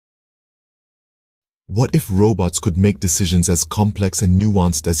What if robots could make decisions as complex and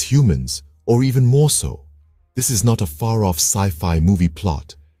nuanced as humans, or even more so? This is not a far-off sci-fi movie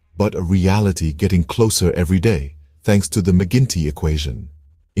plot, but a reality getting closer every day, thanks to the McGinty Equation.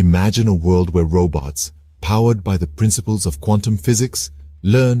 Imagine a world where robots, powered by the principles of quantum physics,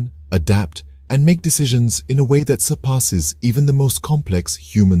 learn, adapt, and make decisions in a way that surpasses even the most complex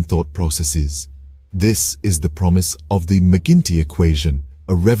human thought processes. This is the promise of the McGinty Equation,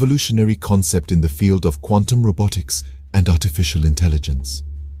 a revolutionary concept in the field of quantum robotics and artificial intelligence.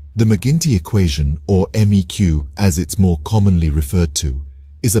 The McGinty Equation, or MEQ as it's more commonly referred to,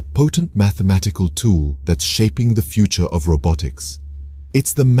 is a potent mathematical tool that's shaping the future of robotics.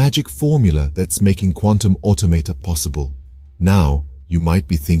 It's the magic formula that's making quantum automata possible. Now, you might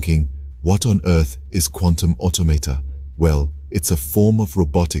be thinking, what on earth is quantum automata? Well, it's a form of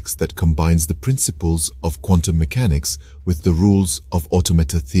robotics that combines the principles of quantum mechanics with the rules of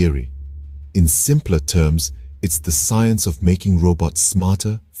automata theory. In simpler terms, it's the science of making robots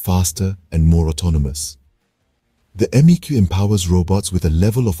smarter, faster, and more autonomous. The MEQ empowers robots with a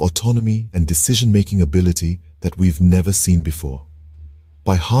level of autonomy and decision-making ability that we've never seen before.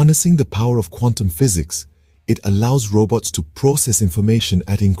 By harnessing the power of quantum physics, it allows robots to process information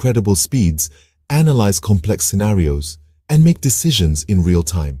at incredible speeds, analyze complex scenarios, and make decisions in real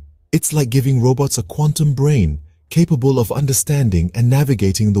time. It's like giving robots a quantum brain capable of understanding and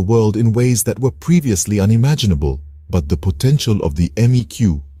navigating the world in ways that were previously unimaginable. But the potential of the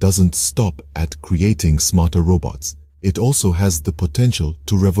MEQ doesn't stop at creating smarter robots. It also has the potential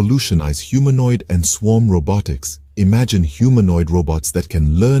to revolutionize humanoid and swarm robotics. Imagine humanoid robots that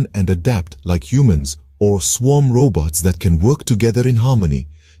can learn and adapt like humans, or swarm robots that can work together in harmony,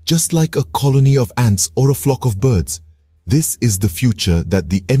 just like a colony of ants or a flock of birds. This is the future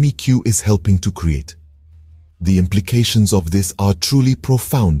that the MEQ is helping to create. The implications of this are truly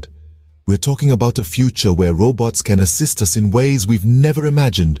profound. We're talking about a future where robots can assist us in ways we've never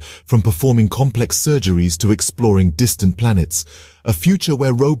imagined, from performing complex surgeries to exploring distant planets. A future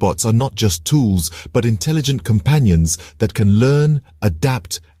where robots are not just tools, but intelligent companions that can learn,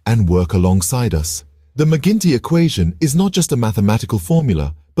 adapt, and work alongside us. The McGinty Equation is not just a mathematical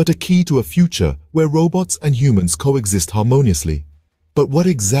formula, but a key to a future where robots and humans coexist harmoniously. But what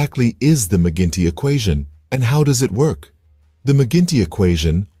exactly is the McGinty Equation, and how does it work? The McGinty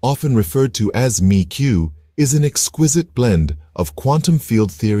Equation, often referred to as MEQ, is an exquisite blend of quantum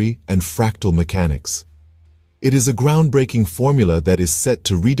field theory and fractal mechanics. It is a groundbreaking formula that is set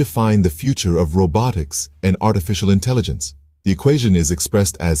to redefine the future of robotics and artificial intelligence. The equation is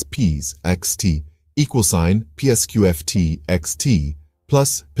expressed as P's xt equal sign PSQFT xt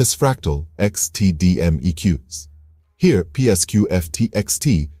plus PSFractal XTDMEQs. Here, PSQFT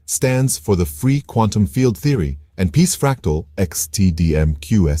xt stands for the free quantum field theory, and PSFractal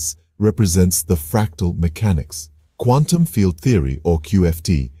XTDMQS represents the fractal mechanics. Quantum field theory, or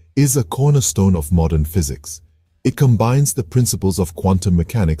QFT, is a cornerstone of modern physics. It combines the principles of quantum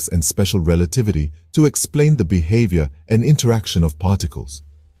mechanics and special relativity to explain the behavior and interaction of particles.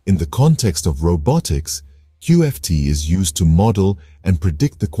 In the context of robotics, QFT is used to model and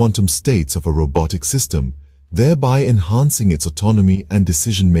predict the quantum states of a robotic system, thereby enhancing its autonomy and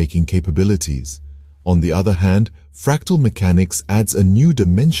decision-making capabilities. On the other hand, fractal mechanics adds a new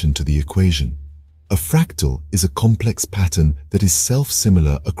dimension to the equation. A fractal is a complex pattern that is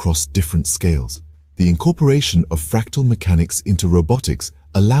self-similar across different scales. The incorporation of fractal mechanics into robotics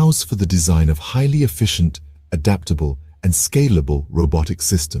allows for the design of highly efficient, adaptable, and scalable robotic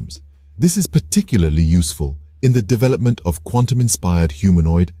systems. This is particularly useful in the development of quantum-inspired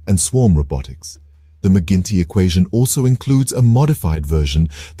humanoid and swarm robotics. The McGinty Equation also includes a modified version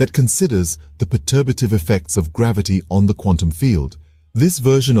that considers the perturbative effects of gravity on the quantum field. This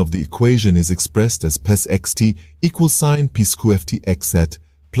version of the equation is expressed as PSXT equals sign PSQFT xset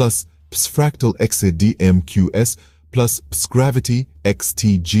plus PSFractal XTDMQS plus PSGravity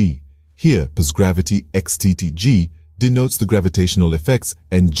XTG. Here, PSGravity XTTG denotes the gravitational effects,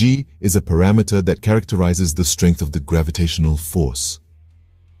 and G is a parameter that characterizes the strength of the gravitational force.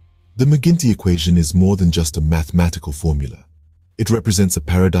 The McGinty Equation is more than just a mathematical formula. It represents a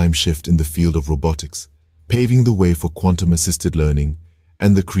paradigm shift in the field of robotics, paving the way for quantum-assisted learning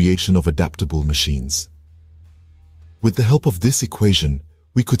and the creation of adaptable machines. With the help of this equation,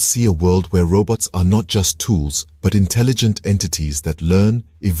 we could see a world where robots are not just tools, but intelligent entities that learn,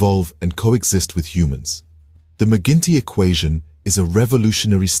 evolve, and coexist with humans. The McGinty Equation is a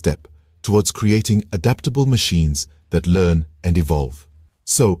revolutionary step towards creating adaptable machines that learn and evolve.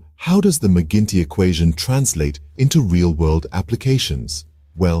 So, how does the McGinty Equation translate into real-world applications?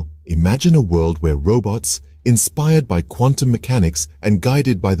 Well, imagine a world where robots, inspired by quantum mechanics and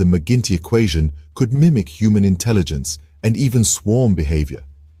guided by the McGinty Equation, could mimic human intelligence and even swarm behavior.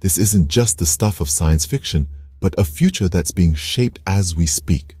 This isn't just the stuff of science fiction, but a future that's being shaped as we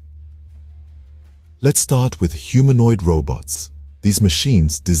speak. Let's start with humanoid robots. These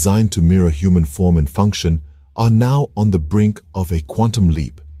machines, designed to mirror human form and function, are now on the brink of a quantum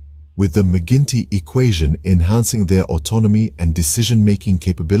leap, with the McGinty Equation enhancing their autonomy and decision-making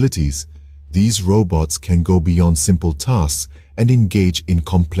capabilities. These robots can go beyond simple tasks and engage in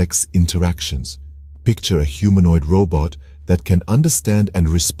complex interactions. Picture a humanoid robot that can understand and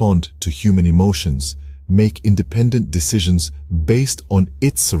respond to human emotions, make independent decisions based on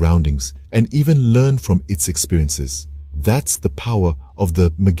its surroundings, and even learn from its experiences. That's the power of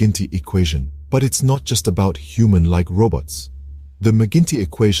the McGinty Equation. But it's not just about human-like robots. The McGinty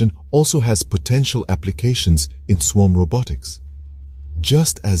Equation also has potential applications in swarm robotics.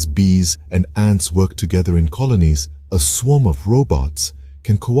 Just as bees and ants work together in colonies, a swarm of robots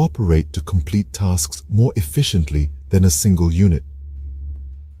can cooperate to complete tasks more efficiently than a single unit.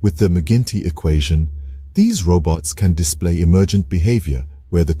 With the McGinty Equation, these robots can display emergent behavior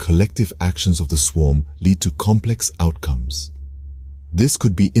where the collective actions of the swarm lead to complex outcomes. This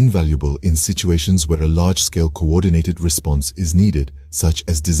could be invaluable in situations where a large-scale coordinated response is needed, such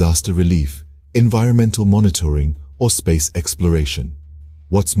as disaster relief, environmental monitoring, or space exploration.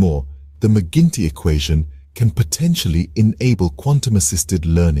 What's more, the McGinty Equation can potentially enable quantum-assisted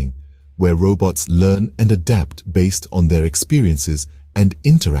learning, where robots learn and adapt based on their experiences and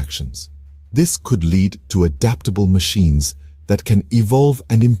interactions. This could lead to adaptable machines that can evolve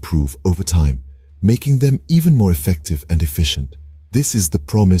and improve over time, making them even more effective and efficient. This is the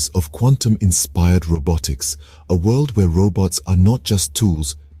promise of quantum-inspired robotics, a world where robots are not just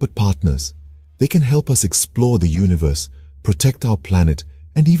tools, but partners. They can help us explore the universe, protect our planet,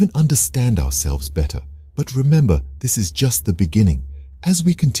 and even understand ourselves better. But remember, this is just the beginning. As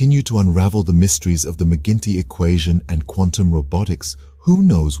we continue to unravel the mysteries of the McGinty Equation and quantum robotics, who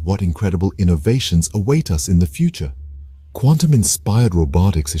knows what incredible innovations await us in the future? Quantum-inspired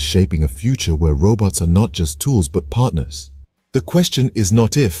robotics is shaping a future where robots are not just tools, but partners. The question is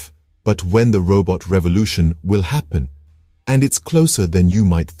not if, but when the robot revolution will happen, and it's closer than you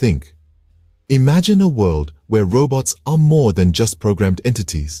might think. Imagine a world where robots are more than just programmed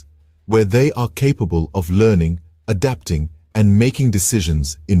entities, where they are capable of learning, adapting, and making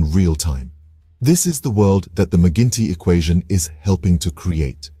decisions in real time. This is the world that the McGinty Equation is helping to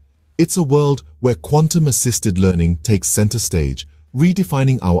create. It's a world where quantum-assisted learning takes center stage,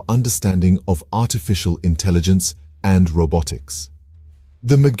 redefining our understanding of artificial intelligence and robotics.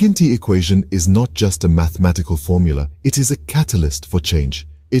 The McGinty Equation is not just a mathematical formula, it is a catalyst for change.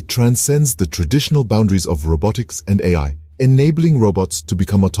 It transcends the traditional boundaries of robotics and AI, enabling robots to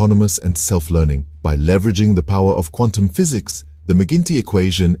become autonomous and self-learning. By leveraging the power of quantum physics, the McGinty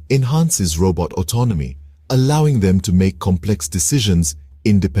Equation enhances robot autonomy, allowing them to make complex decisions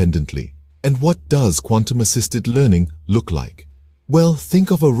independently. And what does quantum-assisted learning look like? Well,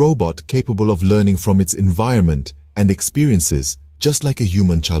 think of a robot capable of learning from its environment and experiences just like a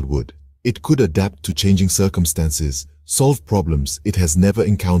human child would. It could adapt to changing circumstances, solve problems it has never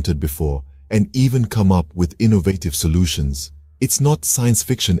encountered before, and even come up with innovative solutions. It's not science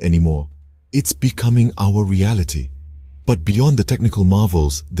fiction anymore. It's becoming our reality. But beyond the technical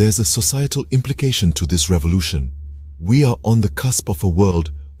marvels, there's a societal implication to this revolution. We are on the cusp of a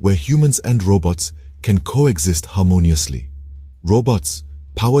world where humans and robots can coexist harmoniously. Robots,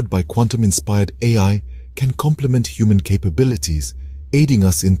 powered by quantum-inspired AI, can complement human capabilities, aiding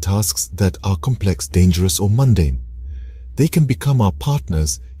us in tasks that are complex, dangerous, or mundane. They can become our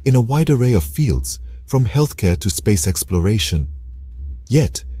partners in a wide array of fields, from healthcare to space exploration.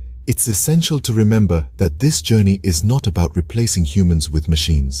 Yet, it's essential to remember that this journey is not about replacing humans with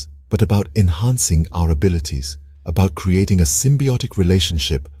machines, but about enhancing our abilities, about creating a symbiotic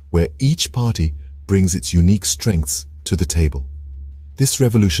relationship where each party brings its unique strengths to the table. This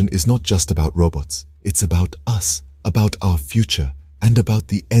revolution is not just about robots. It's about us, about our future, and about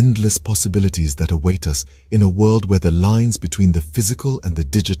the endless possibilities that await us in a world where the lines between the physical and the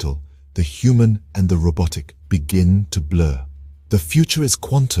digital, the human and the robotic, begin to blur. The future is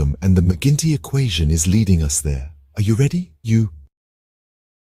quantum, and the McGinty Equation is leading us there. Are you ready? You